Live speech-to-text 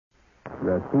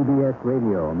The CBS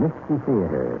Radio Mystery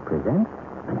Theater presents...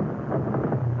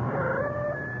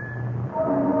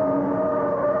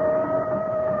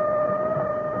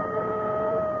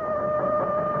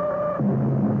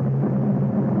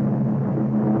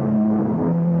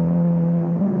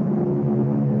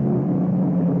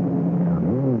 Come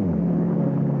in.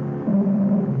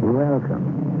 Welcome.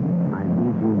 I'm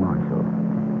E.G. Marshall.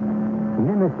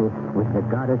 Nemesis was the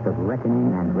goddess of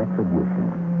reckoning and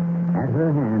retribution. At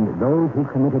her hand, those who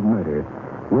committed murder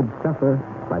would suffer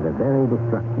by the very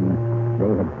destruction they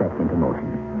had set into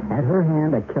motion. At her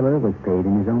hand, a killer was paid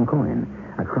in his own coin,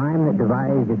 a crime that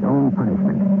devised its own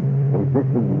punishment. Is the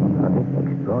theme of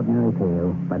this extraordinary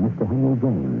tale by Mr. Henry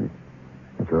James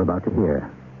that you're about to hear.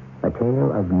 A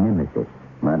tale of Nemesis.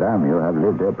 Madame, you have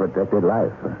lived a protected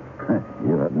life.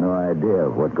 You have no idea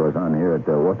of what goes on here at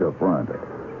the waterfront.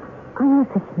 Are you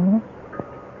fishing?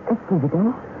 A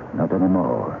stevedore? Not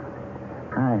anymore.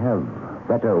 I have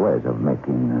better ways of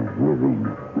making a living.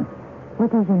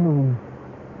 What is your name?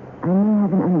 I may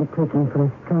have an undertaking for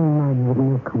a strong man with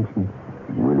no conscience.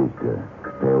 Will it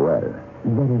pay well?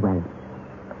 Very well.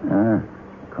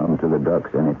 Come to the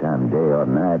docks anytime, day or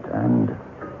night, and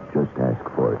just ask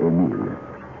for Emile.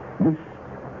 Just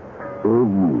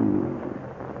Emile.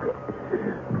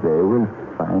 They will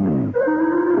find me.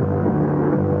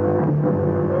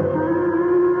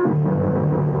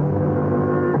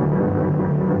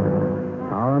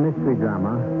 Our mystery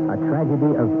drama, A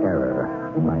Tragedy of Error,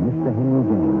 by Mr. Henry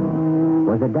James,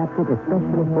 was adapted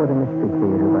especially for the Mystery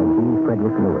Theater by G.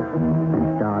 Frederick Lewis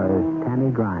and stars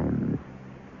Tammy Grimes.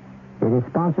 It is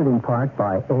sponsored in part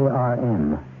by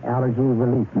ARM, Allergy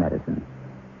Relief Medicine.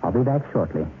 I'll be back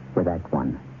shortly with Act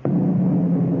One.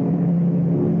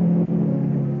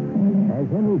 As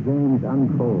Henry James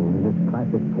unfolds this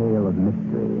classic tale of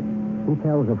mystery, he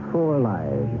tells of 4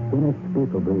 lives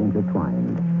inextricably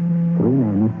intertwined. 3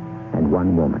 men and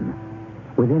 1 woman.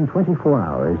 Within 24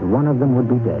 hours, one of them would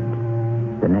be dead.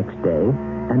 The next day,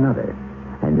 another.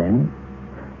 And then...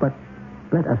 But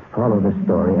let us follow the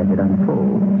story as it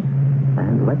unfolds.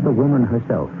 And let the woman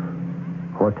herself,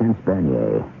 Hortense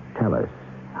Bernier, tell us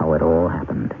how it all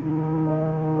happened.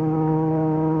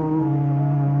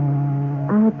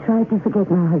 I had tried to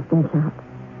forget my husband, Charles.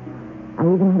 I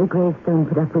even had a gravestone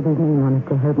put up with his name on it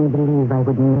to help me believe I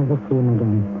would never see him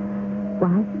again.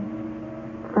 Why?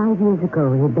 5 years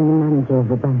ago, he had been the manager of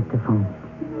the Banque de France.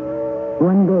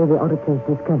 One day, the auditors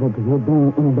discovered he had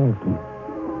been in Belgium.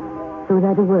 So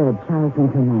without a word, Charles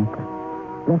went to America.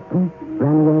 Left me,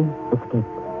 ran away, escaped.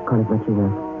 Call it what you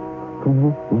will. To me,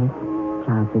 yes,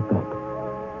 Charles is dead.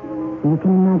 You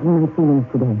can imagine my feelings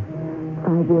today,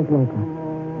 5 years later,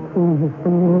 seeing his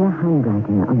familiar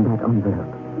handwriting on that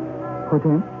envelope.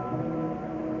 Hortense?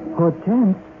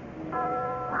 Hortense?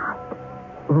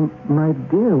 Oh, my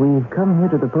dear, we've come here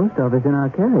to the post office in our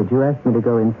carriage. You asked me to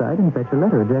go inside and fetch a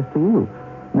letter addressed to you.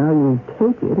 Now you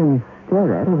take it and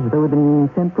stare at it as though it had been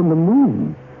sent from the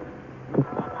moon. This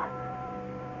letter,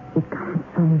 it comes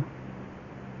from...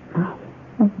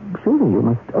 Surely you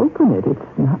must open it.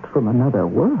 It's not from another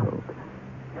world.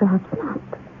 Perhaps not.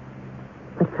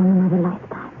 But from another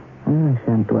lifetime. I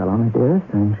shan't dwell on it, dearest.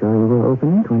 I'm sure you will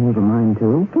open it when you've a mind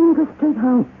to. Can you go straight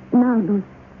home now, Luce?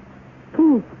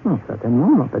 Please. Oh,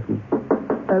 certainement, but we...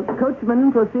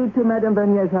 coachman, proceed to Madame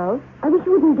Vernier's house. I wish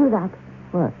you wouldn't do that.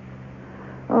 What?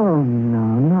 Oh, no,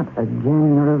 not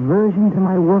again. Your aversion to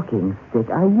my walking stick.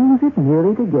 I use it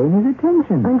merely to gain his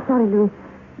attention. I'm sorry, Louis,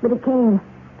 but a cane,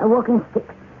 a walking stick,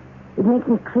 it makes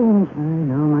me cringe. I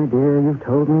know, my dear. You've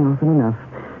told me often enough.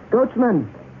 Coachman,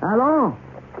 allons.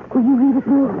 Will you read it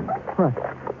to me? What?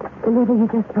 The letter you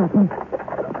just brought me.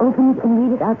 Open it and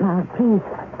read it out loud, please.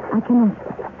 I cannot.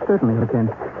 Certainly,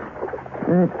 Lieutenant.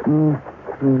 Let me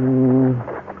see.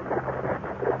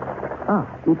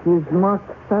 It is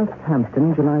marked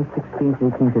Southampton, July 16th,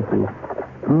 1850.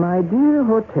 My dear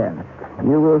Hortense,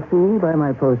 you will see by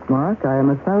my postmark I am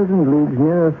 1,000 leagues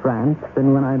nearer France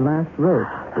than when I last wrote.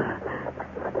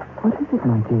 What is it,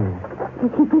 my dear? You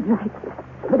keep it right.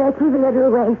 But I threw the letter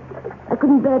away. I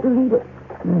couldn't bear to read it.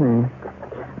 Really?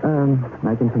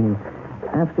 I continue.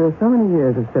 After so many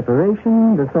years of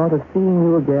separation, the thought of seeing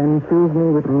you again fills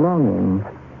me with longing.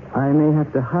 I may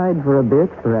have to hide for a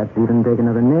bit, perhaps even take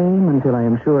another name, until I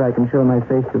am sure I can show my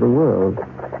face to the world.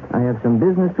 I have some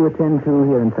business to attend to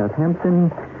here in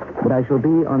Southampton, but I shall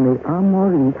be on the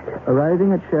Armorique,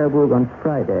 arriving at Cherbourg on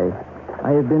Friday.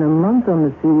 I have been a month on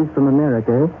the seas from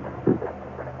America.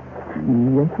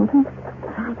 Yes, Wilson?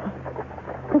 Friday.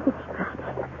 This is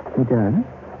Friday. He does?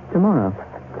 Tomorrow.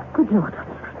 Good Lord.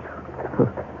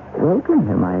 Welcome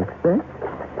him, I expect.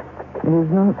 It is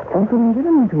not often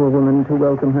given to a woman to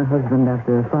welcome her husband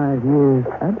after 5 years'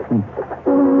 absence.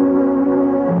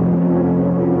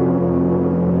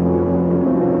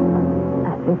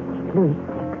 Louis,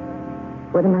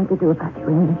 what am I to do about you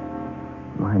and me?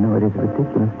 Well, I know it is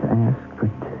ridiculous to ask,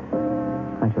 but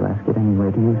I shall ask it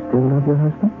anyway. Do you still love your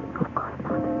husband? Of course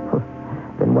not.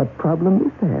 Then what problem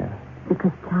is there?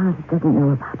 Because Charles doesn't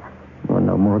know about us. Well,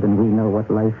 no more than we know what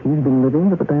life he's been living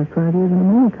for the past 5 years in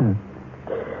America.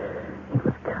 It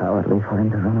was cowardly for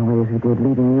him to run away as he did,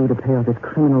 leaving you to pay off his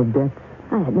criminal debts.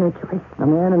 I had no choice. A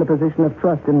man in a position of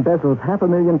trust embezzles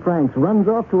 $500,000 francs, runs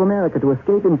off to America to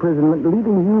escape imprisonment,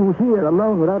 leaving you here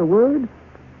alone without a word?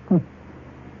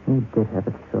 You did have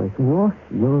a choice. Wash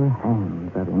your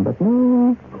hands of him. But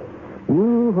no.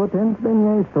 You, Hortense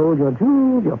Beignet, sold your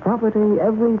jewels, your property,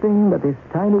 everything but this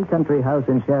tiny country house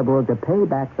in Cherbourg to pay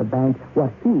back the bank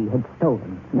what he had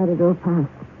stolen. Let it all pass.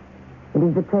 It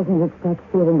is the present that strikes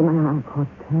fear into my heart.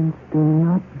 Hortense, do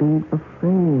not be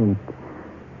afraid.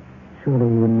 Surely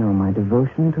you know my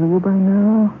devotion to you by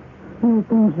now. You've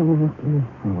been generously.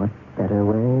 What better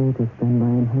way to spend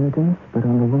my inheritance but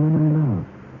on the woman I love?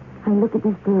 I look at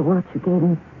this dear watch you gave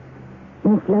me.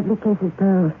 In its lovely case of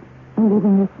pearls. And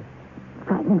even this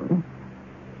frightens me.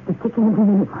 The ticking of the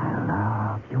minute. My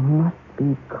love, you must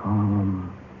be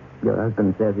calm. Your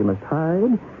husband says you must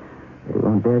hide, that he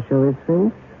won't dare show his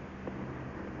face.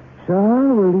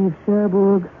 Charles will leave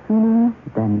Cherbourg sooner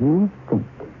than you think.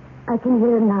 I can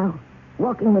hear him now,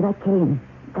 walking with that cane.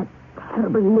 That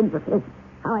terrible limp of his.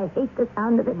 How I hate the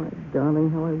sound of it. My darling,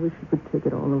 how I wish you could take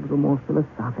it all a little more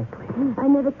philosophically. I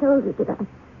never told you, did I?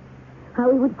 How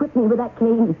he would whip me with that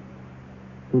cane.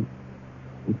 He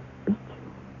beat you.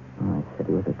 Oh, I said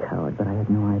he was a coward, but I had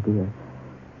no idea.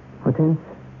 Hortense,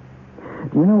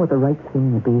 do you know what the right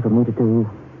thing would be for me to do?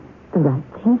 The right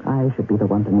thing? I should be the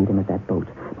one to meet him at that boat.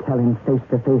 Tell him face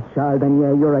to face, Charles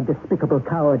Beignet, you're a despicable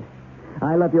coward.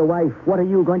 I love your wife. What are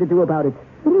you going to do about it?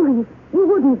 Louis, you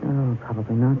wouldn't. Oh,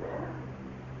 probably not.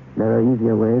 There are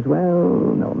easier ways.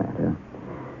 Well, no matter.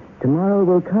 Tomorrow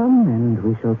will come, and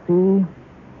we shall see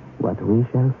what we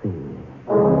shall see.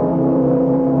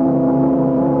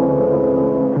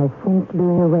 I sent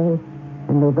Louis away,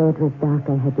 and although it was dark,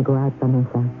 I had to go out by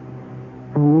myself.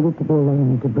 I needed to be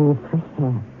alone, to breathe fresh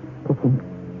air, to think.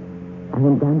 I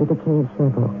went down to the quay of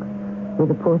Cherbourg, where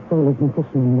the poor sailors and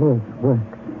fishermen live,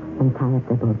 work, and tie up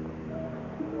their boats.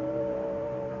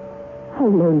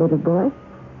 Hello, little boy.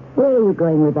 Where are you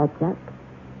going with that jug?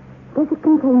 Does it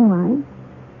contain wine?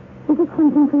 Is it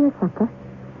something for your supper?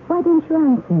 Why don't you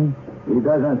answer me? He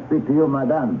doesn't speak to you,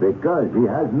 madame, because he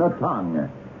has no tongue.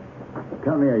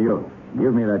 Come here, you.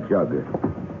 Give me that jug.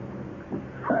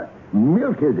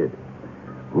 Milk, is it?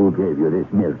 Who gave you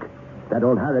this milk? That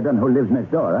old harridan who lives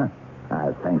next door, huh?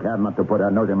 I thank her not to put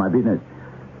her nose in my business.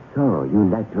 So, you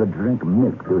like to drink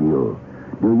milk, do you?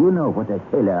 Do you know what a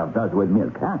sailor does with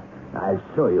milk, huh? I'll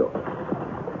show you.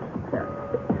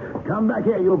 Come back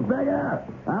here, you beggar.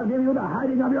 I'll give you the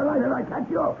hiding of your life if I catch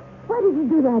you. Why did you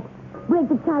do that? Break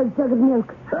the child's jug of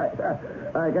milk.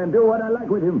 I can do what I like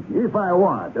with him if I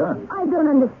want, huh? I don't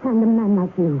understand a man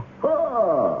like you.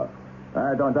 Oh,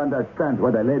 I don't understand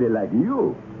what a lady like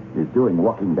you is doing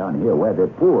walking down here where the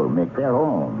poor make their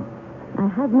home. I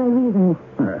have my reasons.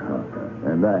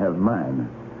 And I have mine.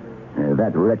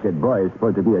 That wretched boy is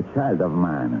supposed to be a child of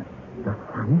mine. Your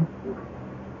son?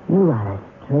 You are a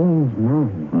strange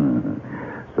man.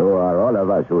 So are all of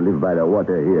us who live by the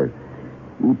water here.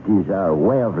 It is our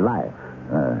way of life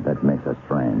that makes us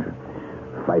strange.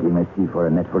 Fighting the sea for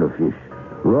a net full of fish.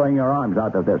 Rowing your arms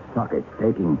out of their sockets.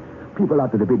 Taking people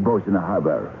out to the big boats in the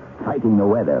harbor. Fighting the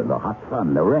weather, the hot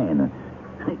sun, the rain.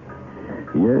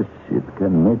 Yes, it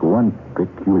can make one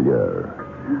peculiar.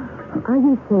 Are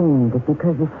you saying that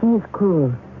because the sea is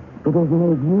cruel, it has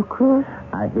made you cruel?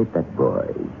 I hate that boy.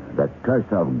 The curse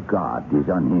of God is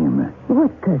on him.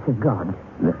 What curse of God?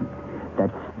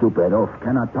 That stupid oaf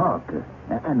cannot talk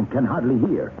and can hardly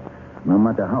hear. No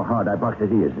matter how hard I box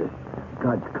his ears.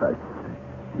 God's curse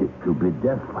is to be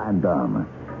deaf and dumb.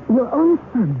 Your own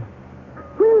son.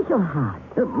 Where's your heart?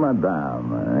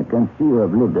 Madame, I can see you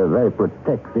have lived a very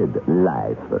protected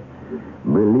life.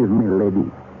 Believe me,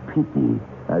 lady, pity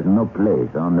has no place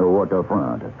on the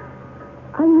waterfront.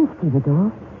 Are you a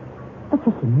stevedore? A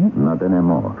fisherman? Not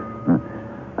anymore.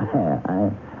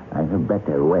 I have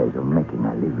better ways of making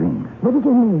a living. What is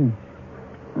your name?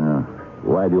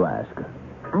 Why do you ask?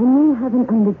 I may have an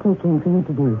undertaking for you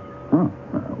to do.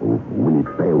 Will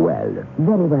it pay well?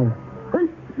 Very well.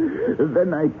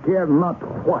 Then I care not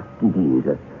what it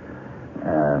is.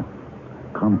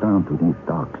 Come down to these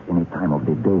docks any time of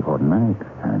the day or night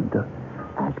and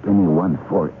ask anyone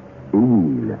for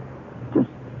Emile.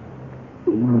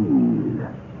 Emil.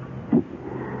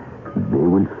 They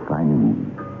will find me.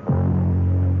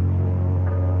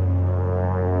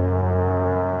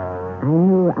 I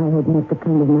knew I had met the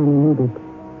kind of man he needed.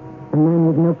 A man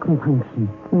with no compunction,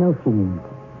 no feelings.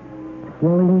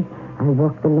 Slowly, I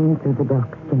walked the length of the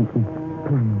docks, thinking,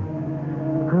 planning.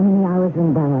 How many hours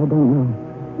went by, I don't know.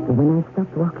 But when I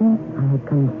stopped walking, I had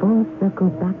come full circle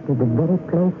back to the very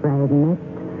place where I had met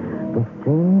the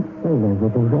strange sailor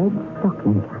with the red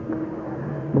stocking cap.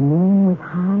 The moon was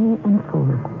high and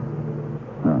full.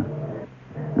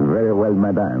 Very well,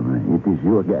 madame. It is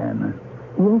you again.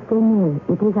 Yes, Emil,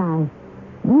 it is I.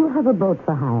 Do you have a boat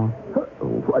for hire?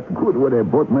 What good would a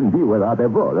boatman be without a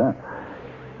boat, huh?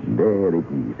 There it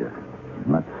is.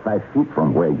 Not 5 feet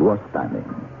from where you are standing.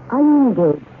 Are you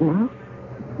engaged now?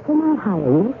 Can I hire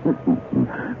you?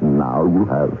 Now you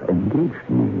have engaged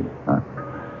me. Huh?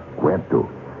 Where to?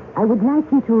 I would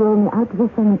like you to row me out to the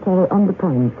cemetery on the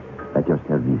point. At your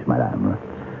service, madame.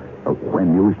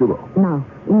 When you wish to go? Now,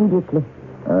 immediately.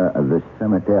 The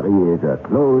cemetery is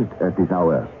closed at this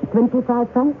hour. 25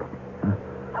 francs?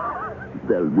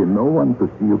 There'll be no one to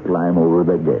see you climb over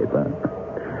the gate, huh?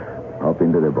 Hop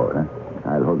into the boat, huh?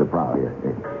 I'll hold the prow here.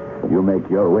 You make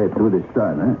your way through the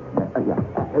stern, huh?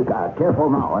 Careful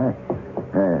now, eh?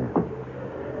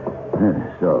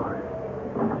 So,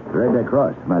 straight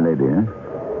across, my lady, huh?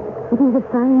 It is a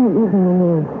fine evening,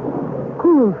 Emil.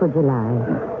 Cool for July.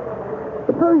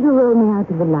 Suppose you row me out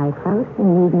of the lighthouse and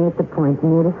leave me at the point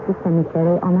nearest the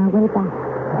cemetery on our way back.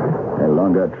 A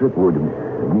longer trip would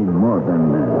mean more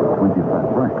than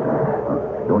 25 francs.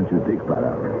 Don't you think,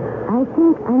 madame? I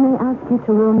think I may ask you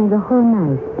to row me the whole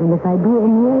night, and if I do,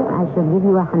 Emil, I shall give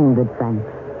you 100 francs.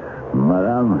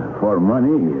 Madame, for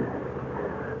money,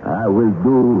 I will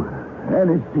do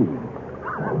anything.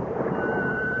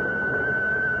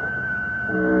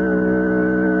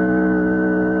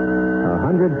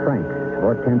 100 francs.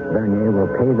 Hortense Bernier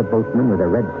will pay the boatman with a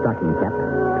red stocking cap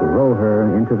to row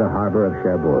her into the harbor of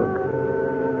Cherbourg.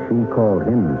 She called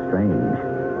him strange.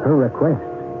 Her request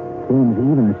seems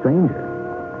even stranger.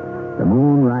 The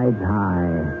moon rides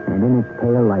high, and in its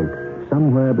pale light,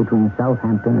 somewhere between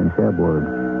Southampton and Cherbourg,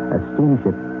 a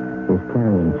steamship is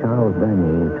carrying Charles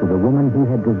Bernier to the woman he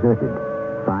had deserted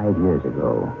 5 years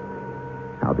ago.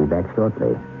 I'll be back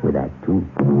shortly with Act 2.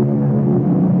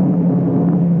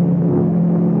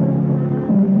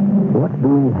 What do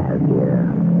we have here?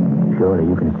 Surely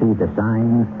you can see the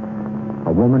signs.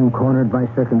 A woman cornered by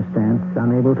circumstance,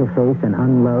 unable to face an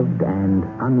unloved and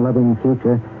unloving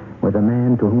future with a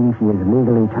man to whom she is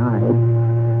legally tied.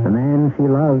 The man she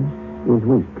loves is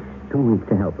weak, too weak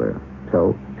to help her.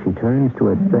 So she turns to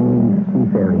a strange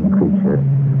seafaring creature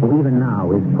who even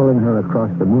now is pulling her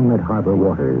across the moonlit harbor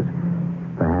waters.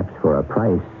 Perhaps for a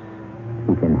price,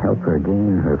 he can help her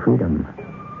gain her freedom.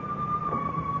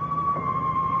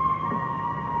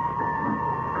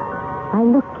 I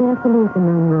looked carefully at the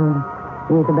man round.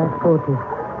 He was about 40,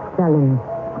 sullen,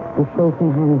 his face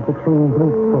and hands between his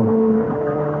fists.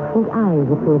 His eyes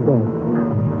appeared dead.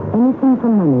 Anything for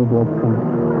money, he had said.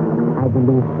 I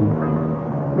believed him.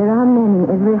 There are men in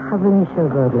every hovering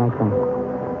showboat like that.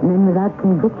 Men without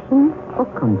conviction or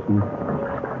conscience.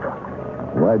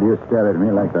 Why do you stare at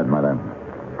me like that, madame?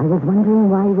 I was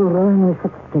wondering why you were rowing with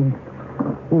such strength.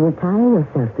 You will tire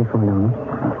yourself before long.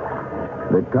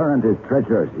 The current is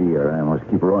treacherous here. I must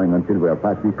keep rowing until we are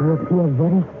past this. You appear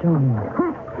very strong.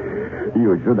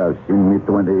 You should have seen me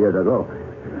 20 years ago.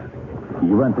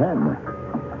 Even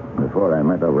 10. Before I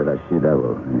met up with a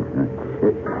she-devil.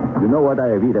 You know what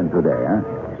I have eaten today, huh?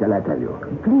 Shall I tell you?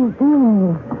 Please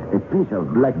do. A piece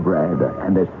of black bread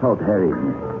and a salt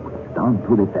herring. Down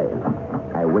to the tail.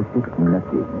 I wasted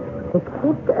nothing.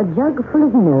 Except a jug full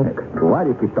of milk. Why do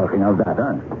you keep talking of that,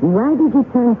 huh? Why did you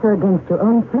turn so against your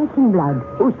own flesh and blood?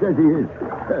 Who says he is?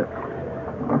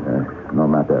 No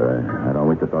matter. I don't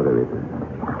want to talk of it.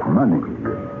 Money.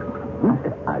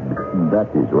 And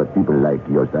that is what people like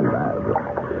yourself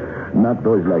have. Not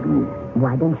those like me.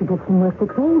 Why don't you get some work that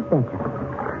pays better?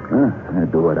 I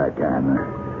do what I can.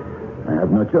 I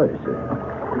have no choice.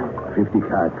 50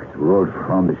 casks rolled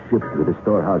from the ship to the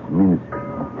storehouse means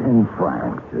 10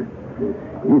 francs.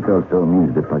 It also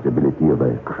means the possibility of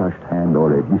a crushed hand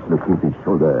or a dislocated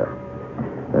shoulder.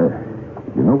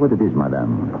 You know what it is,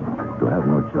 madame, to have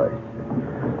no choice.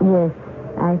 Yes,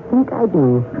 I think I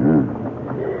do.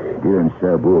 Here in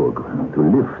Cherbourg, to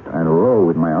lift and row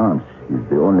with my arms is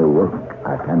the only work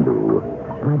I can do.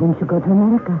 Why don't you go to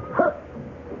America?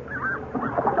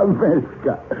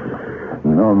 America?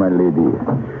 No, my lady.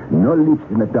 No leaps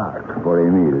in the dark for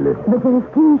Emil. But there are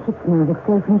steamships now that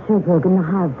sail from Cherbourg in the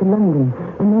Havre to London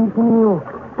and then to New York,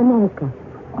 America.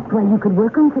 Well, you could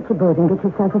work on such a boat and get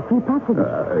yourself a free passage.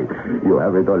 You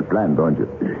have it all planned, don't you?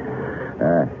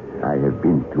 I have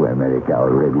been to America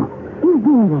already. You've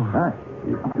been there?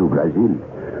 To Brazil,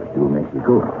 to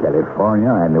Mexico,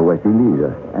 California, and the West Indies,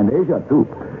 and Asia, too.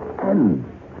 And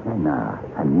China,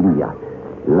 and India.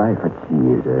 Life at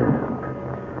sea is a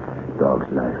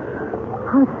dog's life.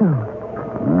 How so?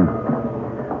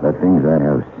 The things I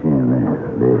have seen,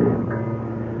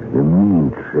 the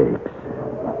mean tricks.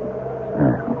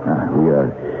 We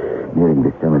are nearing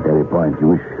the cemetery point. You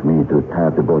wish me to tie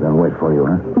up the boat and wait for you,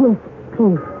 huh? Yes,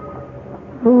 please.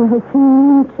 So you have seen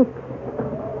mean tricks?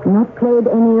 Not played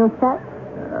any yourself?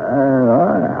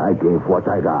 I gave what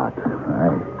I got.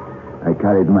 I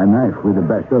carried my knife with the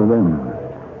best of them.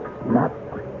 Snap.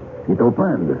 It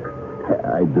opened.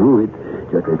 I drew it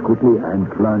just as quickly and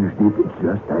plunged it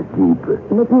just as deep.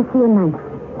 Let me see your knife.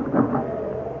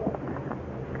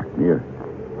 Here.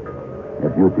 A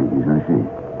beauty, isn't she?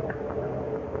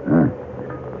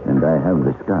 And I have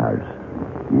the scars.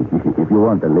 If you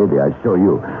want a lady, I'll show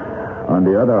you. On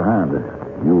the other hand,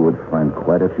 you would find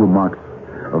quite a few marks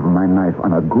of my knife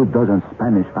on a good dozen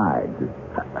Spanish hides.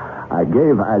 I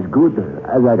gave as good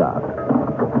as I got.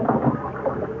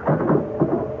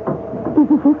 Is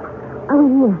this it? Are we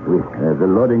here? Oui, the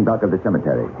loading dock of the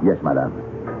cemetery. Yes, madame.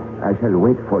 I shall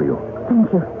wait for you.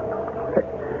 Thank you.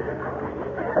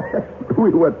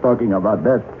 We were talking about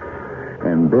that,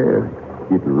 and there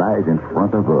it lies in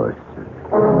front of us.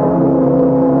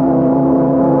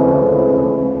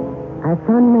 I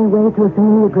found my way to a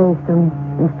familiar gravestone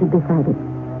and stood beside it.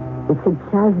 It said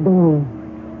Charles Beignet,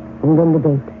 and then the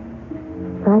date.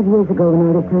 5 years ago, when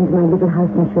I returned to my little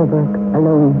house in Sherbrooke,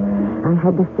 alone, I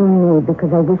had the stone made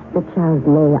because I wished that Charles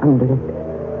lay under it.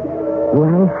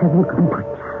 Why have you come back,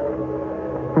 Charles?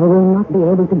 I will not be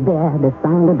able to bear the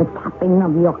sound of the tapping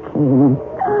of your cane.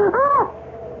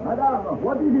 Madame,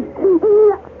 what is it?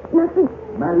 Nothing.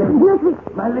 My lady. Nothing.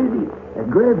 My lady. A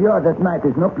graveyard at night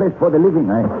is no place for the living.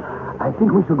 I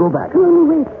think we should go back. No,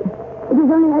 wait. It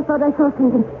was only I thought I saw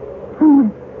something.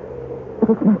 Someone.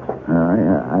 But it's not.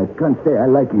 I can't say I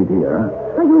like it here.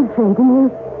 Are you afraid, Emil,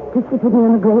 to sit with me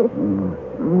on the grave?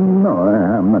 No,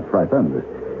 I'm not frightened.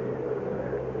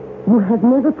 You have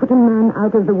never put a man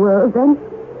out of the world, then?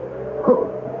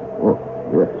 Oh,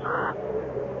 yes.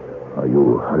 Are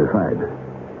you horrified?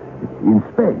 In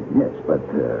Spain, yes, but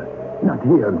not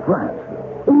here in France.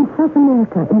 In South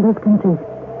America, in those countries,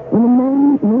 when a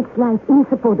man makes life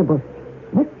insupportable,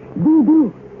 what do you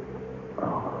do?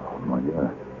 Oh, my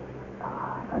dear.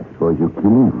 I suppose you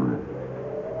kill him.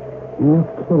 You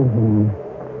kill him.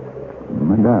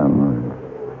 Madame,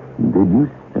 did you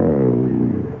say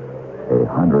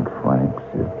 100 francs?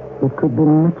 It could be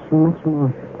much, much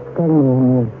more. Tell me,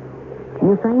 Emil.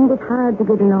 You find it hard to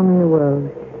get along in the world.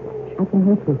 I can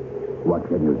help you. What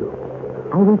can you do?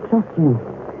 I will trust you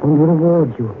and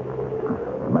reward you.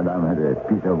 Madame had a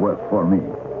piece of work for me.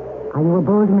 Are you a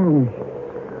bold man?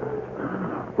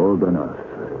 Bold enough.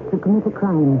 To commit a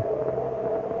crime?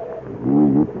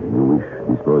 You wish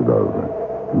disposed of?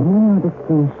 You know the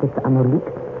steamship Amolik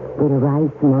will arrive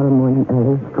tomorrow morning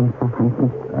early from Southampton.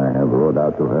 I have rowed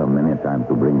out to her many times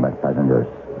to bring back passengers.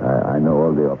 I know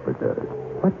all the operators.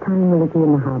 What time will it be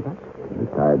in the harbor? The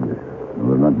tide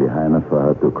will not be high enough for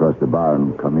her to cross the bar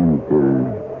and come in till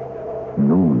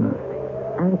noon.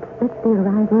 I expect the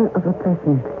arrival of a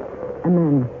person. A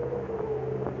man.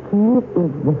 He is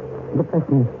the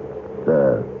person.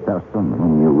 The person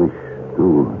whom you wish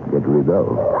to get rid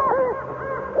of.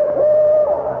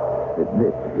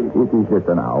 It is just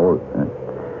an owl.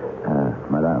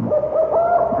 Madame,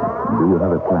 do you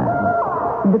have a plan?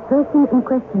 The person in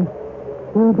question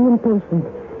will be impatient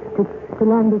to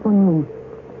land upon me.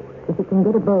 If he can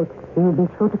get a boat, he will be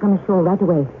sure to come ashore right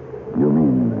away. You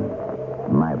mean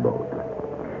my boat?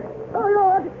 Oh,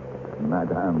 Lord!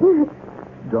 Madame,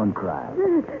 don't cry.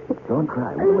 Don't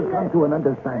cry. We will come to an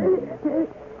understanding.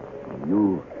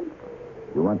 You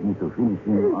want me to finish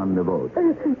him on the boat?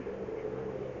 Is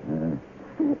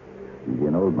he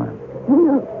an old man?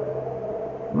 No.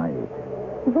 My age.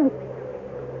 Yes.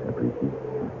 Pretty.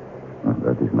 Oh,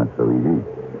 that is not so easy.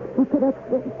 He could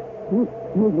explain.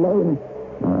 He's lame.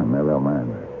 A mellow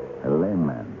man. A lame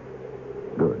man.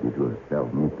 Good. It will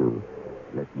help me to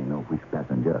let me know which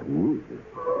passenger he is.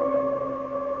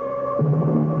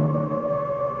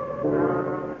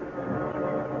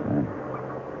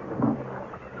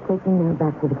 Taking now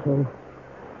back to the cave.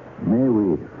 May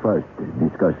we first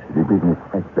discuss the business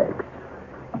aspects?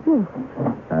 Yes.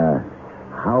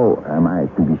 How am I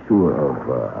to be sure of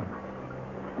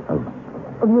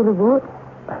Of your reward?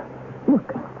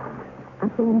 Look, I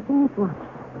shall infinitive watch.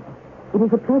 It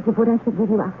is a pledge of what I shall give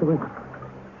you afterwards.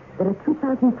 There are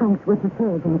 2,000 francs worth of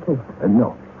fares in the case.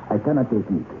 No, I cannot take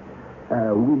it.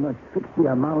 We must fix the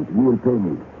amount you will pay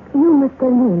me. You must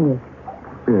tell me in this.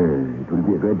 It will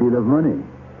be a great deal of money.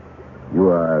 You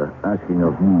are asking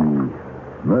of me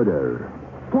murder.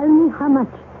 Tell me how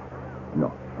much.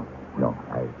 No.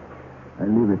 I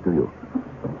leave it to you.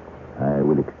 I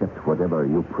will accept whatever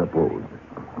you propose.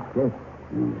 Death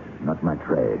is not my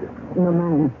trade. No,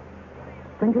 mine.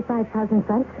 25,000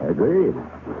 francs? Agreed.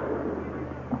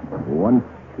 One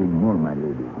thing more, my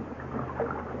lady.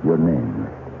 Your name?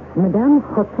 Madame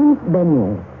Hortense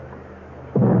Bernier.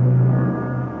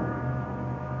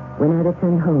 When I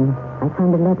returned home, I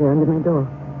found a letter under my door.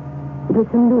 It was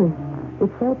from Louis.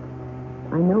 It said,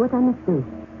 I know what I must do.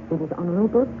 It is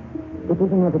honorable. It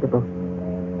is inevitable.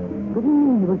 What do you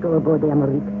mean you will go aboard the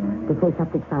Amérique to face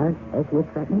up to Charles as he had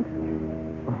threatened?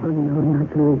 Oh, no,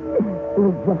 not Louis. He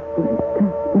was jesting.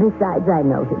 Besides, I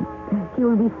know him. He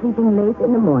will be sleeping late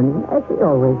in the morning, as he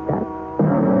always does.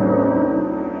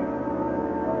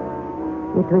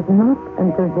 It was not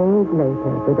until days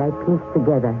later that I pieced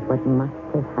together what must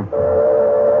have happened.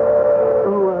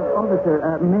 Officer,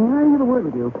 may I have a word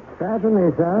with you?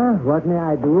 Certainly, sir. What may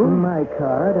I do? My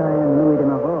card. I am Louis de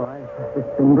Moreau. I've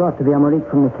just been brought to the Amérique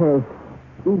from the quay.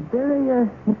 Is there a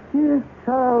Monsieur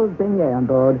Charles Bernier on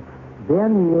board?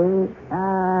 Bernier?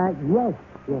 Yes.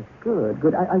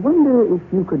 Good. I wonder if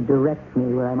you could direct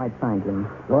me where I might find him.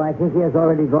 Oh, I think he has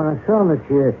already gone ashore,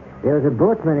 monsieur. There was a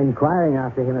boatman inquiring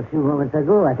after him a few moments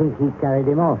ago. I think he carried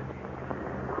him off.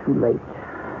 Too late.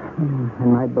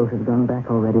 And my boat has gone back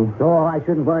already. Oh, I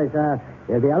shouldn't worry, sir.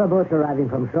 There'll be other boats arriving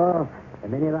from shore.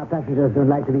 And many of our passengers don't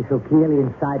like to be so clearly in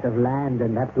sight of land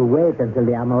and have to wait until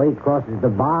the Amérique crosses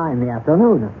the bar in the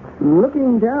afternoon.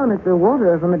 Looking down at the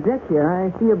water from the deck here,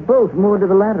 I see a boat moored to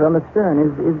the ladder on the stern.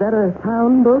 Is that a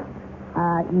town boat?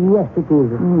 Yes, it is.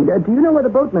 Do you know where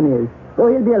the boatman is? Oh,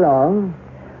 he'll be along.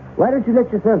 Why don't you let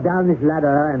yourself down this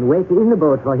ladder and wait in the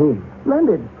boat for him?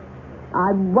 Splendid.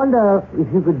 I wonder if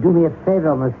you could do me a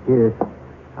favor, monsieur.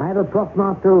 I have a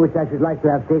portmanteau which I should like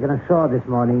to have taken ashore this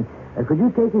morning. Could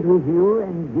you take it with you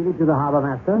and give it to the harbor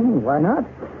master? Why not?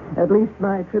 At least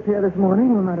my trip here this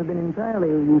morning will not have been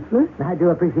entirely useless. I do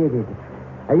appreciate it.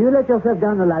 You let yourself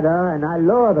down the ladder, and I'll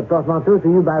lower the portmanteau to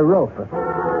you by rope.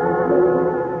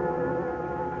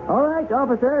 All right,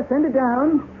 officer, send it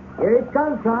down. Here it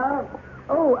comes, sir.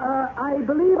 Oh, I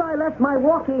believe I left my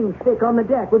walking stick on the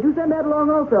deck. Would you send that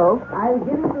along also? I'll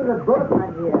give it to the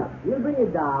boatman here. You'll bring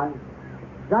it down.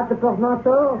 Got the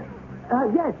portmanteau?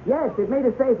 Yes. It made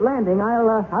a safe landing.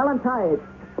 I'll untie it.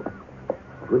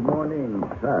 Good morning,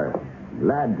 sir.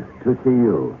 Glad to see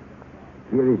you.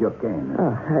 Here is your cane.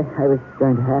 Oh, I was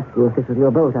going to ask you if this was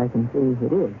your boat. I can see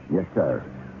it is. Yes, sir.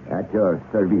 At your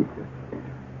service.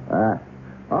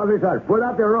 Officer, pull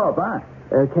up the rope, huh?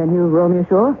 Can you row me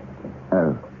ashore?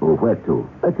 Where to?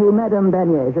 To Madame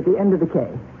Bernier's at the end of the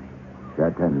quay.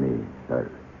 Certainly,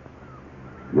 sir.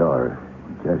 You're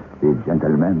just the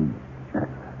gentleman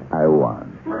I want.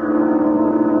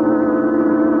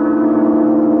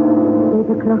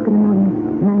 8 o'clock in the morning,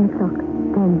 9 o'clock,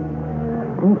 10.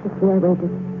 Anxiously I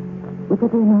waited. Would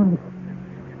there be a noise?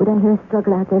 Would I hear a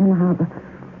struggle out there in the harbor?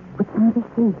 Would somebody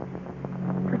see? It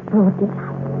was broad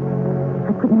daylight.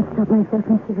 I couldn't stop myself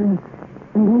from shivering.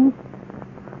 And then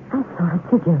I saw a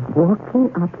figure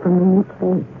walking up from the new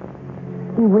quay.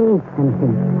 He waved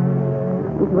something.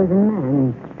 It was a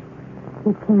man.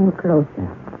 He came closer.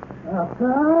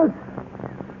 Hortense?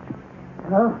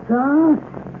 Hortense?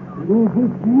 Is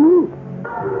it you?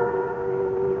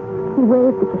 He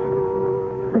waved again.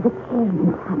 With a cane in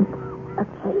his hand. A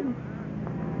cane.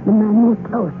 The man moved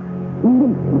close,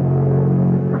 limping.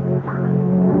 But sorry.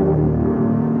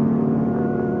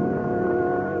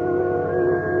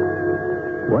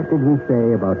 What did we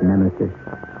say about Nemesis?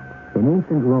 In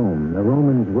ancient Rome, the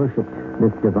Romans worshipped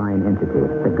this divine entity,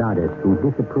 the goddess who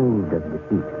disapproved of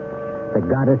defeat. The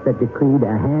goddess that decreed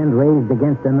a hand raised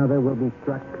against another will be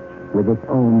struck with its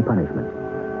own punishment.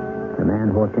 The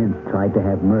man Hortense tried to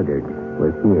have murdered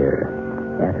was here,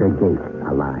 at her gate,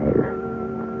 alive.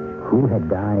 Who had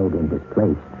died in his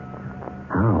place?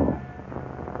 How?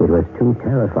 It was too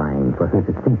terrifying for her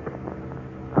to think.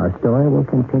 Our story will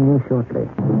continue shortly.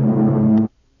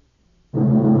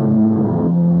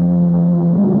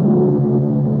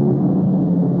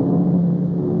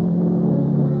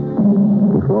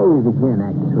 Before we begin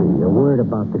Act 3, a word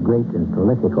about the great and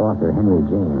prolific author Henry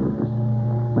James.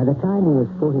 By the time he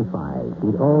was 45,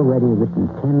 he'd already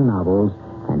written 10 novels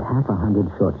and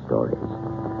 100 short stories.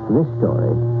 This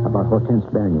story, about Hortense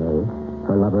Bernier,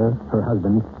 her lover, her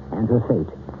husband, and her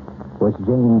fate, was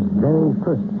James' very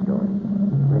first story,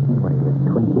 written when he was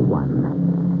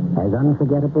 21. as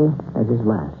unforgettable as his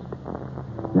last.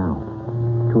 Now,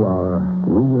 to our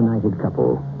reunited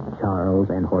couple, Charles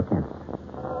and Hortense.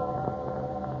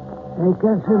 I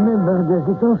can't remember. Does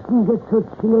it often get so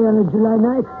chilly on a July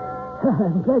night?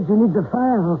 I'm glad you need the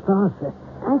fire, Hortense.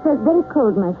 I felt very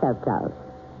cold myself, Charles.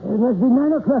 It must be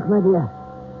 9 o'clock, my dear.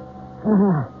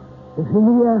 The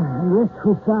familiar and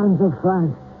restful sounds of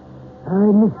France. I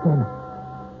miss them.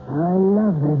 I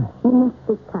love them. You must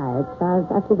be tired, Charles,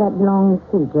 after that long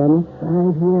sea journey.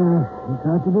 5 years. It's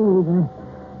hard to believe, eh?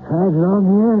 5 long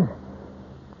years.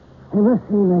 I must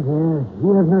say, my dear,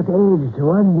 you have not aged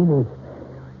 1 minute.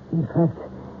 In fact,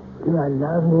 you are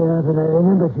lovelier than I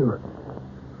remembered you.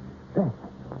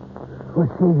 What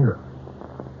say you?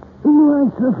 No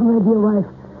answer from my dear wife.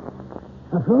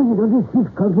 After all, you don't receive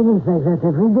compliments like that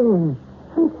every day.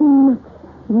 I seem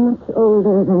much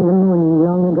older than the morning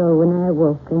long ago when I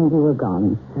awoke and you were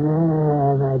gone.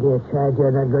 My dear child,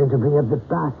 you're not going to bring up the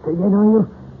past again, are you?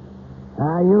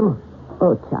 Are you?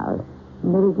 Oh, Charles,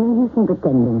 there is no use in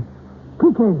pretending.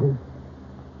 Pretending?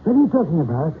 What are you talking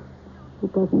about?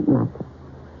 It doesn't matter.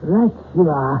 Right you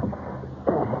are.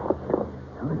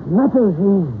 What matters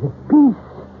is the peace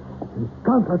and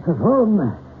comforts of home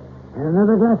and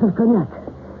another glass of cognac.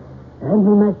 Hand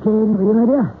me my cane, will you, my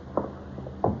dear?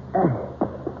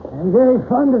 I'm very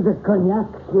fond of the cognac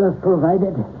you have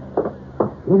provided.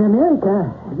 In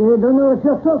America, they don't know what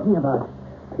you're talking about.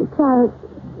 Charles,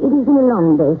 it has been a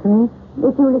long day for me.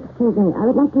 If you'll excuse me, I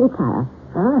would like to retire.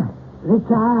 Huh?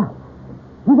 Retire?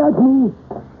 Without me?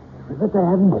 But I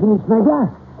haven't finished my glass.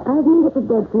 I've made up a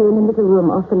bed for you in a little room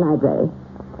off the library.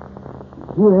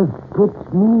 You have put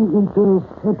me into a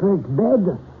separate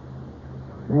bed?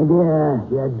 My dear,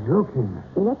 you're joking.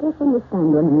 Let us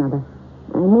understand one another.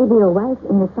 I may be your wife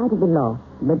in the sight of the law,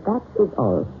 but that is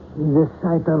all. In the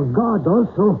sight of God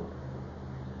also.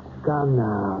 Come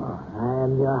now. I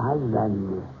am your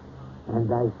husband. And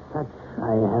as such,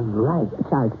 I have rights.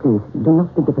 Charles, please, do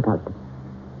not be difficult.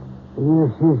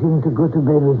 You're choosing to go to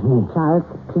bed with me. Charles,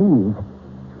 please.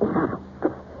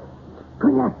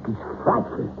 Cognac is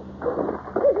frightful.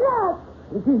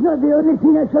 It is not the only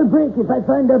thing I shall break if I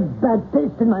find a bad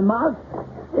taste in my mouth.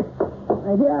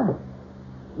 My dear,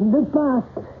 in the past,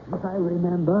 if I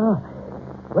remember,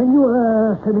 when you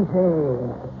were, shall we say,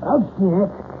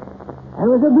 obstinate, I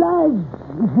was obliged,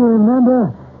 if you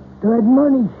remember, to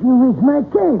admonish you with my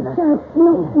cane. Charles,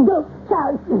 no,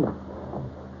 Charles.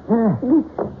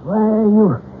 Why are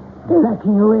you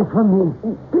backing away from me?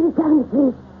 Put it down,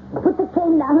 please. Put the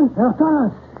cane down.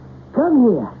 Hortense,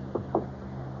 come here.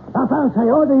 Hortense, I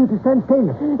order you to stand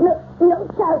still. No,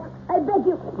 Charles, I beg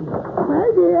you. My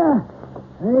dear,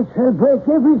 I shall break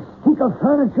every stick of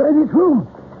furniture in this room.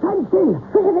 Stand still.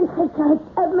 For heaven's sake, Charles,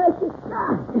 have mercy.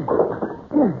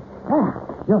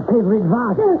 Your favorite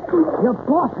vase. Your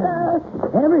porcelain.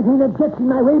 Everything that gets in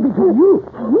my way between you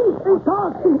and me.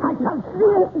 Talk. I can't.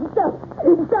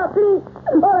 Stop, please.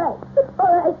 All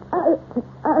right.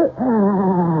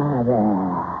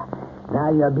 There. Now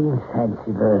you're being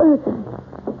sensible.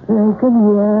 Come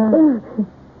here.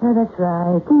 That's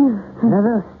right.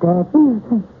 Another step.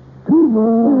 2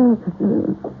 more.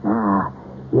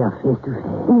 You're face to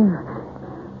face.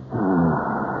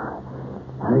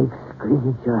 How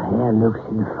exquisite your hair looks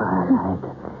in the firelight.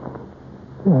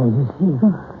 You see,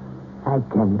 I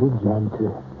can be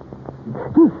gentle.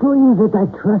 To show you that I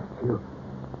trust you,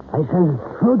 I shall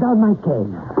throw down my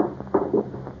cane.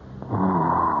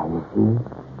 You see?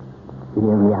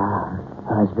 Here we are,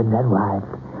 husband and wife,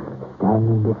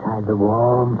 standing beside the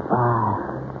warm fire.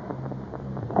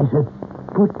 I shall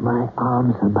put my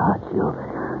arms about you.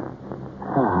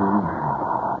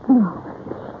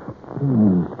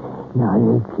 Now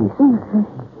you kiss me.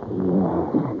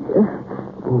 Yes.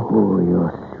 Oh,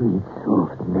 your sweet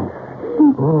softness.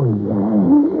 Oh,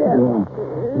 yes.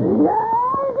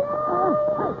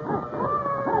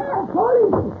 I'm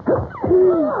falling.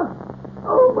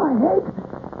 Oh, my head.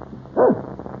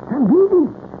 I'm bleeding.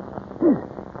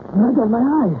 Blood on my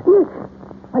eyes.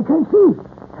 I can't see.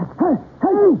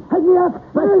 Help me up.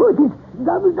 My foot is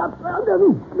doubled up under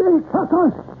me.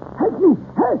 Hortense, help me.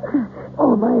 Help.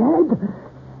 Oh, my head.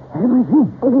 Everything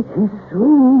is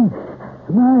swinging.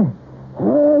 My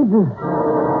head.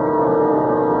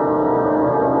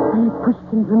 I pushed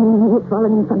him from me and he had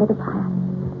fallen in front of the fire.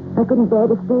 I couldn't bear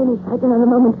to stay in his sight another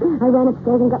moment. I ran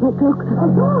upstairs and got my cloak.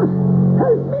 Hortense,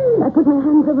 help me. I put my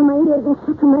hands over my ears and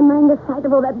shut from my mind the sight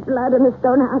of all that blood in the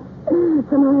stone house.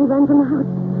 Somehow I ran from the house.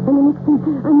 And the next thing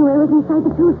I knew I was inside the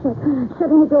tool shed,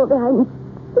 shutting the door behind me.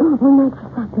 All night I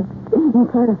sat there, in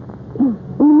terror. In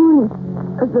the morning,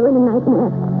 as though in a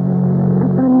nightmare, I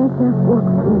found myself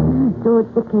walking towards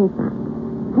the quayside.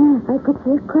 I could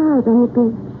see a crowd on the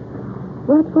beach.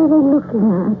 What were they looking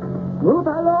at? Move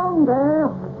along there.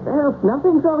 There's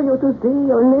nothing for you to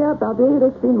see, only a body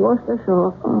that's been washed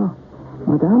ashore. Oh,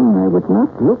 Madame, I would not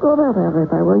look over there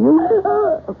if I were you.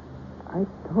 I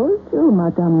told you,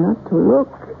 Madame, not to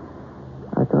look.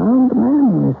 A drowned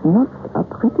man is not a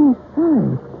pretty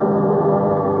sight.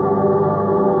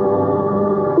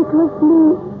 It was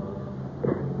me.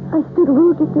 I stood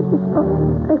rooted to the spot.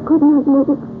 I could not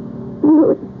move.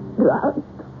 No, drowned.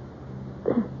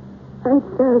 I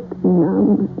felt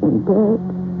numb and dead.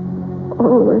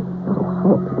 All was so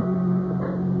hopeless.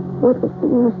 What was the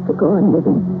use to go on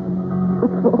living?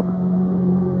 What for?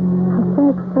 I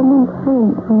felt someone's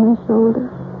hand on my shoulder.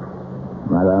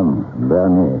 Madame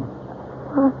Bernier,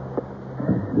 What?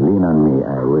 lean on me.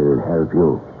 I will help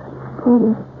you. Oh,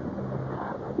 yes.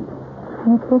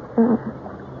 Thank you, sir.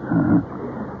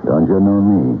 Don't you know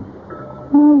me?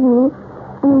 No, you.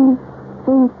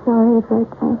 I'm sorry about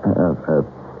that.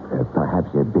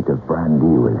 Perhaps a bit of brandy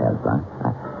will help, huh?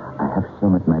 I have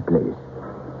some at my place.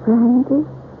 Brandy?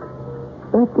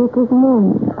 But it is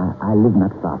morning. I live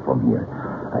not far from here.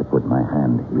 I put my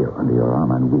hand here under your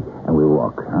arm and we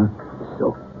walk, huh?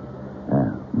 So.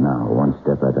 Now, one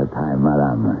step at a time,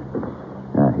 madame.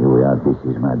 Here we are. This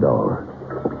is my door.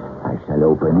 I shall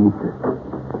open it.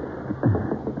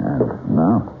 And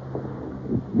now,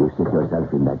 you sit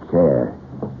yourself in that chair.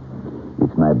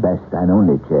 It's my best and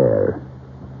only chair.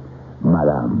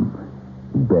 Madame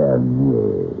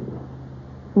Bernier.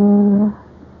 You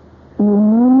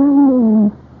know my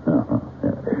name.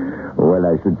 Well,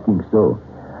 I should think so.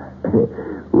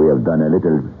 We have done a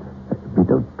little bit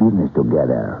of business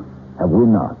together, have we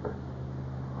not?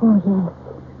 Oh, yes.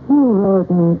 You rode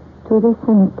me to the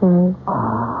cemetery.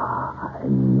 I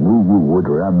knew you would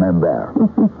remember.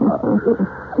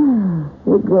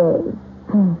 The grave.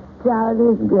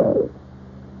 Charlie's grave.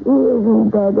 He isn't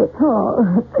dead at all.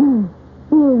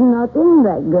 He is not in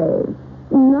that grave.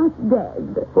 Not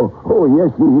dead. Oh,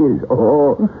 yes, he is.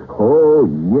 Oh,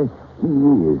 yes, he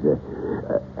is.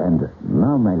 And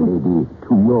now, my lady,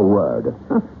 to your word.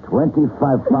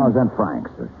 25,000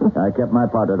 francs. I kept my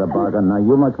part of the bargain. Now,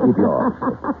 you must keep yours.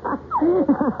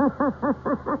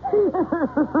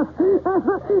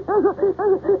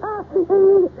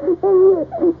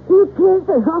 You killed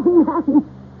the wrong man.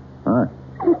 Huh?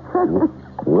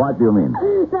 What do you mean?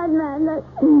 That man,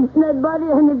 that body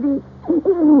on the beach, it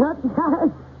is not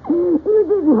Charles. You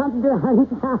did not drown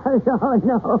Charles. Oh,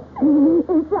 no.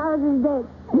 Charles is dead.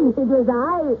 It was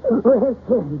I who have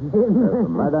killed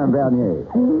him. Madame Bernier.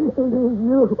 It is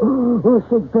you who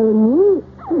should pay me.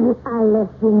 I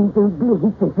left him to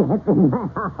bleed to death in my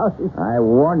house. I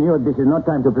warn you, this is not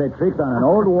time to play tricks on an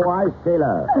old wise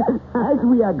sailor. As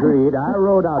we agreed, I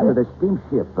rowed out to the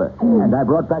steamship, and I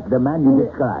brought back the man you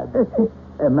described.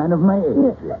 A man of my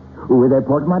age, with a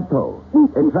portmanteau,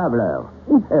 a traveler,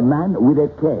 a man with a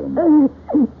cane.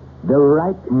 The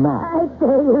right man. I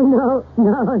tell you, no.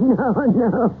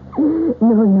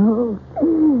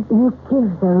 You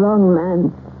killed the wrong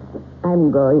man. I'm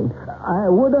going. I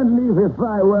wouldn't leave if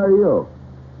I were you.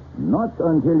 Not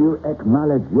until you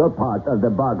acknowledge your part of the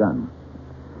bargain.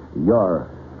 Your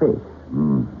face,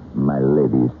 my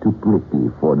lady, is too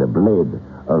pretty for the blade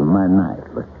of my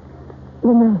knife.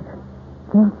 The knife.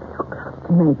 Not so close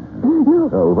to me. No.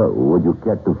 Oh, well, would you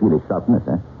care to feel its sharpness,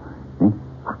 eh?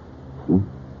 See?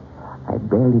 I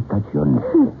barely touch your neck.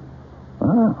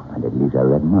 And it leaves a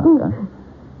red mark, huh?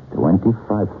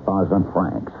 25,000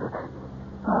 francs.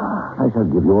 I shall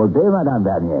give you all day, Madame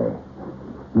Bernier.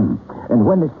 And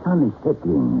when the sun is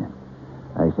setting,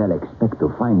 I shall expect to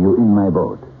find you in my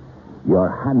boat. Your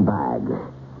handbag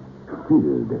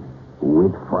filled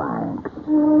with francs.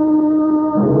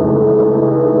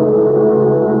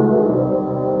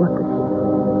 What could I do?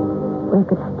 Where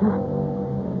could I turn?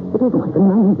 It isn't like the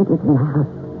money that was in the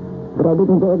house. But I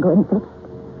didn't dare go and fetch it.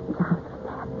 The house was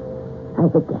there. I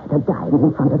was dead or dying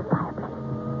in front of the fireplace.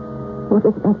 What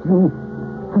was left of me?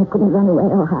 I couldn't run away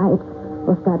or hide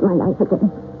or start my life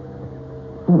again.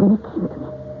 And then it came to me.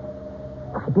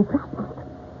 I'd be frightened.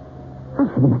 I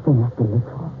had nothing left to live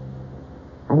for.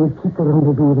 I would keep the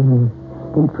rendezvous with him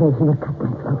and pray he would cut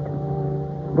my throat.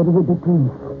 That he would be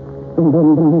pleased and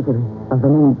then the misery of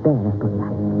an unbearable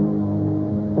life.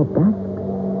 At dusk,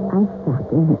 I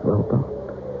sat in his rowboat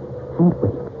and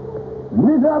waited.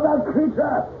 Miserable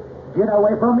creature! Get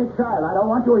away from me, child. I don't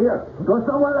want you here. Go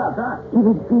somewhere else, huh? He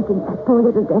was beating that poor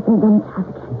little deaf and dumb child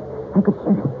again. I could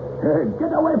hear him.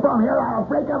 Get away from here. I'll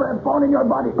break every bone in your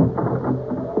body.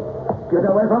 Get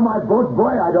away from my boat,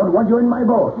 boy. I don't want you in my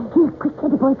boat. Here, quick,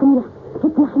 let the boy come here.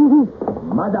 Get behind me.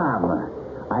 Madame,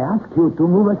 I ask you to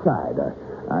move aside.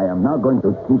 I am not going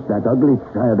to teach that ugly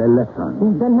child a lesson.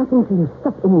 You've done nothing to you.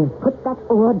 Stop, Emil. Put that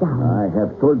oar down. I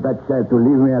have told that child to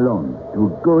leave me alone, to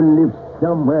go live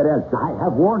somewhere else. I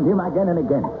have warned him again and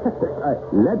again.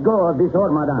 Let go of this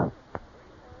oar, madame.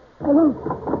 I won't.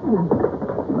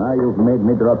 Now you've made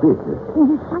me drop it.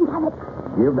 You shan't have it.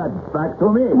 Give that back to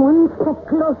me. One step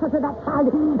closer to that child,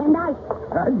 and I...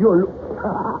 And you'll...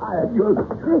 you'll...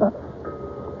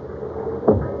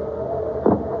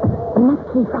 We must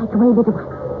keep right away, little one.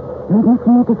 You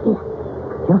mustn't interfere.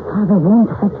 Your father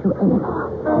won't hurt you anymore.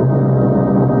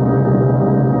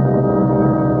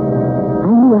 I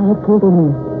knew I had killed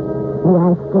him. The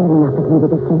eyes staring up at me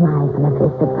with the same eyes on the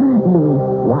face of Louis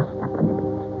washed up on the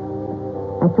beach.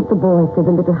 I took the boy to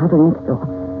the little hut next door.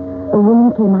 A woman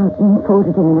came out and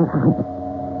folded him in her arms.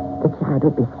 The child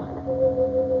would be safe.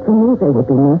 For me, there would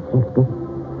be no safety.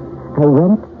 I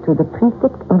went to the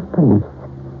prefect of police.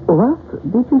 What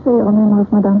did you say your name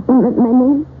was, madame? My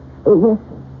name? Yes,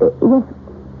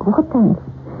 Hortense.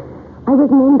 I was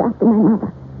named after my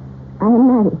mother. I am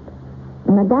married.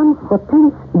 Madame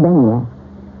Hortense Benier.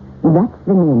 That's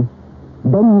the name.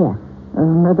 Benier.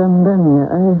 Madame Benier,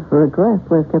 I regret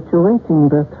we've kept you waiting,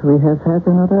 but we have had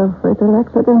another fatal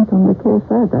accident on the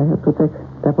quayside. I have to take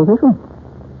deposition.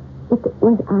 It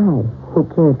was I who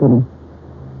killed him.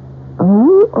 Are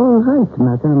you all right,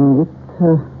 madame?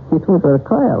 It would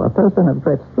require a person of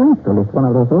great strength to lift one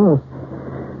of those oars.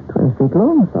 12 feet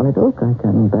long, solid oak. I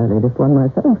can barely lift one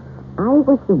myself. I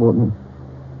was the woman.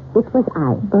 It was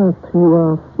I. But you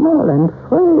are small and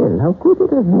frail. How could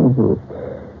it have been you?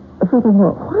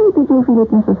 Furthermore, why did you feel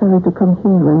it necessary to come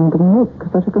here and make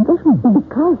such a confession?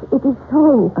 Because it is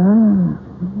so.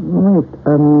 Wait,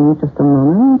 just a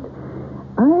moment.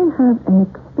 I have an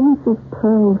expensive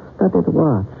pearl-studded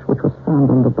watch which was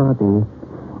found on the body.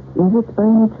 Is it by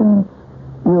any chance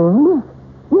yours?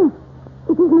 Yes,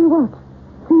 it is my watch.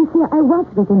 So you see, I was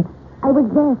with him. I was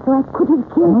there, so I could have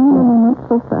killed him. No, not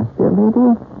so fast, dear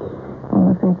lady. On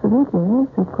the face of it,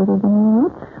 yes, it could have been your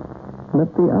watch.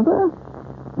 But the other?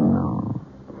 No.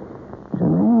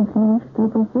 Germain seems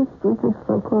to persist with this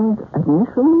so-called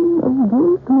admission of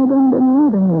guilt, Madame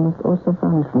Benier. Then you must also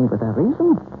furnish me with a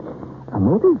reason, a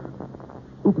motive.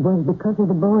 It was because of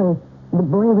the boy. The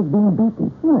boy was being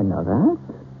beaten. I know that.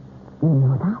 You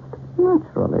know that?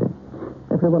 Naturally.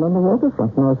 Everyone on the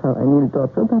waterfront knows how Emil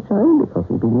tortured that child because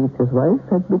he believed his wife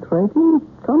had betrayed him.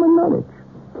 Common knowledge.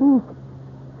 Please.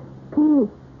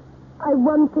 I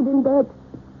wanted him dead.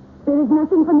 There is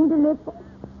nothing for me to live for.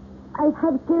 I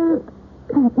have killed.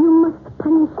 You must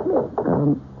punish me.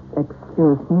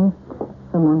 Excuse me.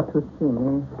 Someone to see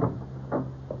me.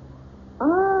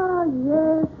 Ah,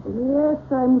 yes,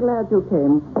 I'm glad you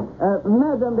came.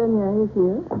 Madame Benier is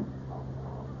here.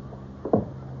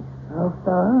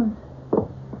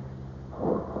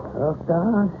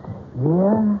 Hortense,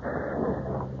 dear.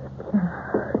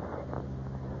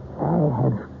 I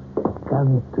have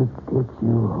come to take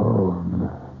you home.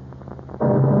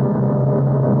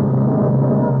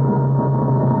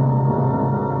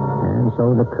 And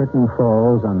so the curtain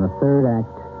falls on the third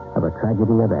act of a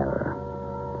tragedy of error.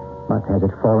 But has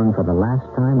it fallen for the last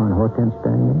time on Hortense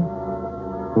Benier?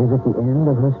 Is it the end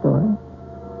of her story?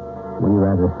 We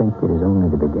rather think it is only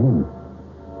the beginning.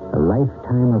 A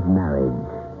lifetime of marriage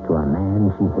to a man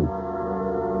she hates.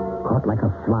 Caught like a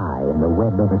fly in the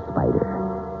web of a spider.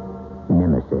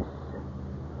 Nemesis.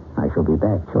 I shall be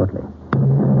back shortly.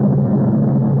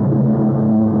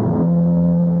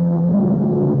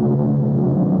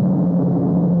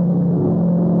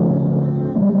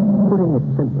 Putting it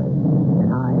simply, an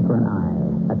eye for an eye,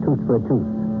 a tooth for a tooth,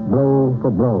 blow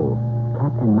for blow,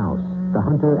 cat and mouse, the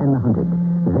hunter and the hunted,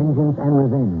 vengeance and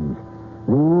revenge.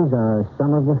 These are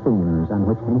some of the themes on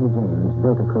which Henry James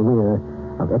built a career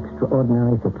of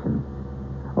extraordinary fiction.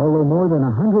 Although more than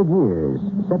 100 years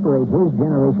separate his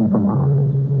generation from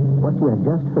ours, what you have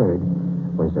just heard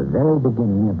was the very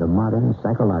beginning of the modern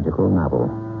psychological novel.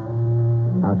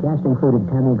 Our cast included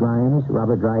Tammy Grimes,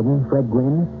 Robert Dryden, Fred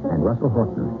Gwynne, and Russell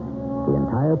Horton. The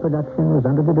entire production was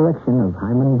under the direction of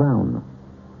Hyman Brown.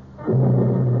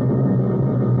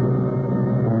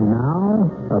 And now,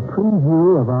 a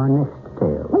preview of our next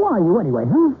tale. Who are you anyway,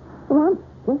 huh? Well, I'm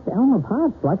just Elmer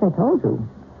Potts, like I told you.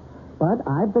 But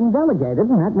I've been delegated,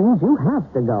 and that means you have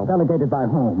to go. Delegated by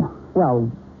whom?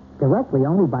 Well, directly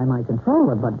only by my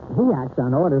controller, but he acts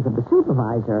on orders of the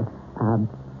supervisor,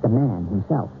 the man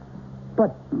himself.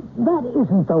 But that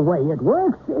isn't the way it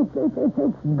works. It's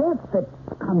death that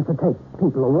comes to take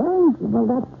people away. Well,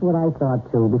 that's what I thought,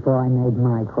 too, before I made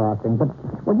my crossing. But,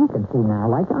 well, you can see now,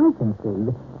 like I can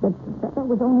see, that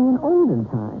was only in olden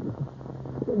times.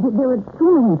 There are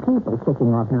too many people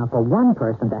kicking off now for one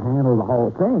person to handle the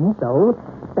whole thing, so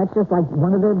that's just like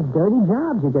one of the dirty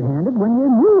jobs you get handed when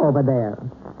you're new over there.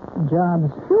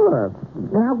 Jobs? Sure.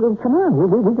 Now, come on.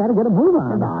 We got to get a move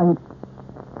on.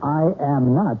 I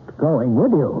am not going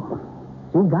with you.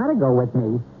 You got to go with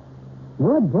me.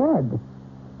 You're dead.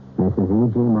 Mrs.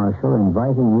 E.G. Marshall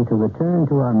inviting you to return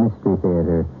to our Mystery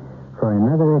Theater for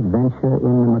another adventure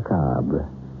in the macabre.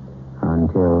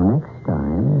 Until next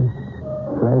time...